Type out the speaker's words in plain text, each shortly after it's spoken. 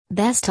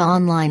Best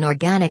online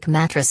organic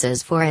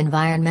mattresses for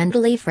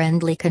environmentally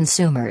friendly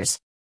consumers.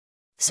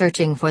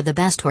 Searching for the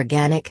best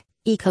organic,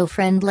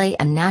 eco-friendly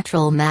and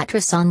natural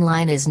mattress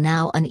online is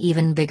now an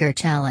even bigger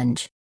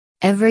challenge.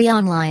 Every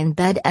online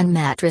bed and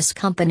mattress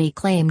company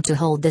claimed to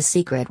hold the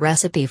secret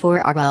recipe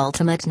for our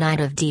ultimate night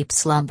of deep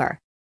slumber.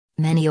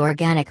 Many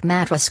organic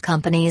mattress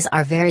companies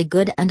are very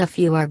good and a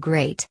few are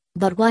great,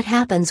 but what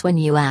happens when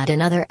you add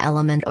another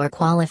element or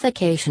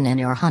qualification in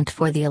your hunt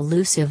for the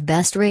elusive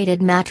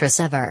best-rated mattress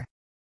ever?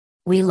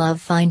 We love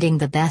finding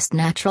the best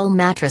natural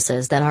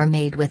mattresses that are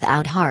made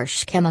without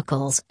harsh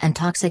chemicals and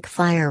toxic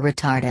fire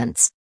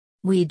retardants.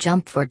 We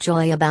jump for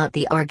joy about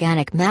the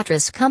organic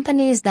mattress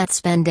companies that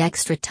spend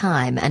extra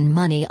time and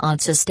money on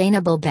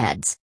sustainable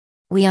beds.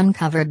 We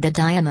uncovered the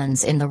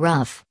diamonds in the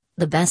rough,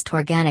 the best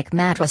organic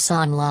mattress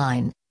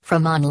online,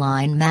 from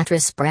online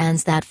mattress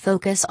brands that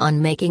focus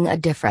on making a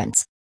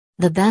difference.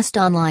 The best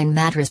online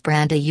mattress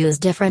brand to use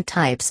different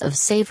types of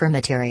safer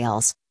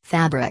materials,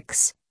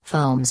 fabrics,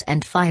 foams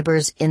and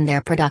fibers in their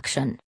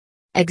production.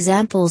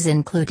 Examples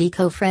include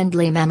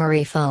eco-friendly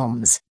memory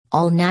foams,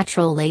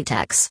 all-natural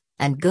latex,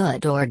 and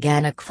good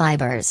organic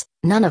fibers.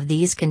 None of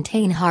these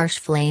contain harsh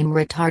flame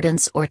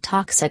retardants or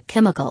toxic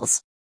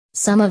chemicals.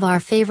 Some of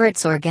our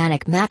favorites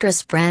organic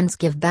mattress brands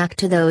give back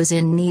to those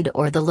in need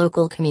or the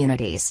local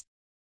communities.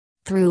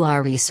 Through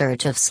our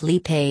research of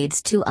sleep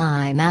aids to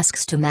eye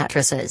masks to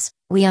mattresses,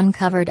 we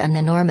uncovered an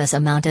enormous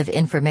amount of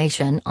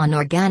information on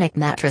organic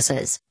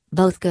mattresses,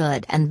 both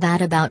good and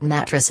bad about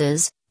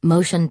mattresses,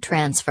 motion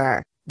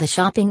transfer, the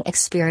shopping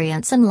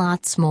experience and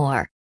lots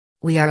more.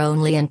 We are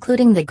only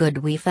including the good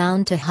we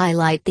found to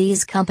highlight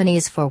these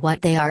companies for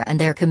what they are and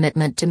their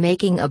commitment to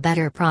making a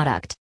better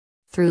product.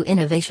 Through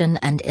innovation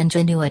and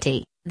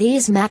ingenuity,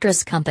 these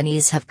mattress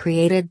companies have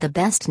created the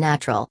best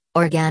natural,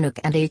 organic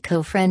and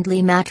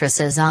eco-friendly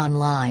mattresses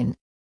online.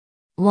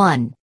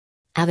 1.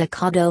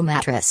 Avocado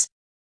mattress.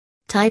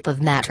 Type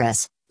of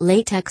mattress: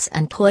 latex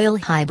and coil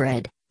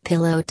hybrid,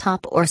 pillow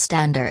top or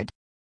standard.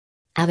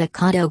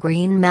 Avocado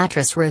green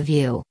mattress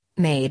review: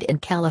 made in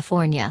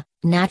California,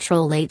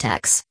 natural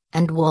latex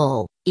and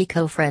wool,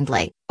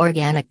 eco-friendly,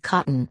 organic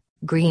cotton,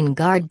 Green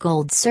Guard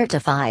Gold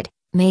certified,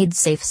 Made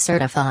Safe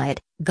certified,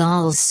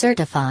 GALS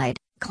certified,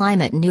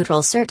 Climate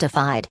Neutral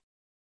certified.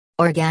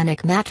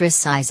 Organic mattress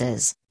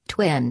sizes: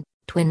 twin,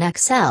 twin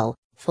XL,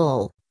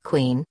 full,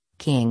 queen,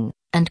 king,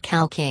 and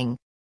cow king.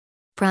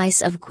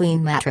 Price of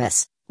queen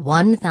mattress: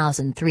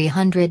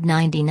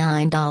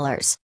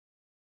 $1,399.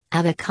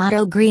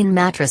 Avocado Green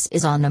Mattress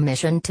is on a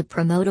mission to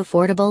promote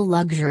affordable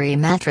luxury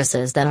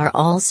mattresses that are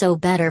also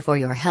better for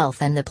your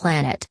health and the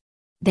planet.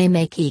 They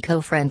make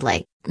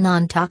eco-friendly,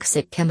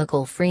 non-toxic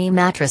chemical-free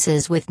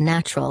mattresses with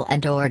natural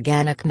and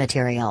organic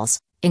materials,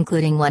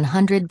 including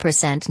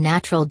 100%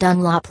 natural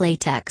Dunlop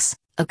latex,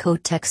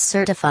 Ecotex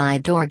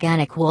certified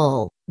organic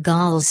wool,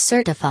 GALS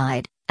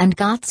certified, and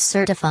GOTS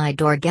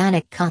certified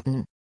organic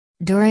cotton.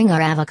 During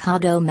our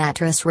avocado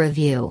mattress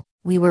review,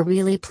 we were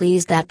really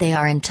pleased that they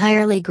are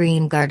entirely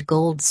Green Guard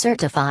Gold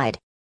certified.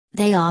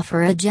 They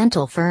offer a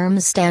gentle firm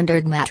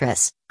standard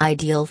mattress,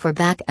 ideal for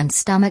back and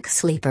stomach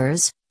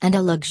sleepers, and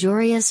a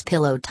luxurious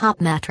pillow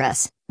top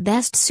mattress,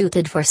 best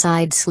suited for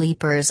side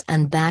sleepers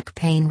and back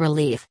pain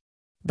relief.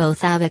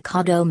 Both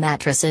avocado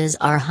mattresses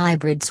are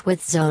hybrids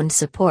with zone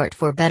support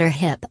for better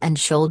hip and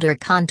shoulder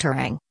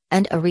contouring,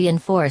 and a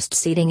reinforced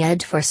seating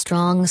edge for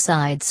strong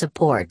side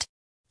support.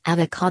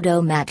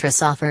 Avocado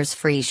mattress offers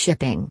free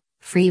shipping,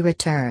 free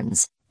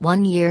returns,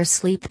 1-year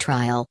sleep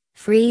trial,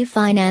 free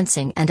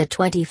financing and a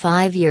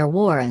 25-year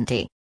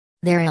warranty.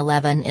 Their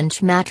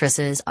 11-inch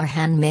mattresses are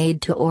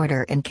handmade to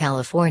order in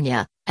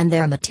California, and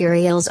their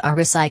materials are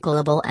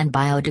recyclable and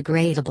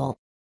biodegradable.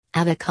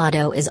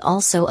 Avocado is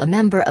also a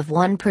member of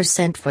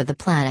 1% for the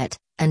Planet,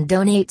 and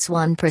donates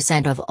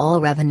 1% of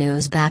all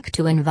revenues back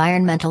to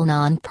environmental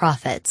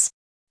non-profits.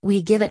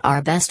 We give it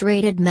our Best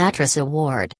Rated Mattress Award.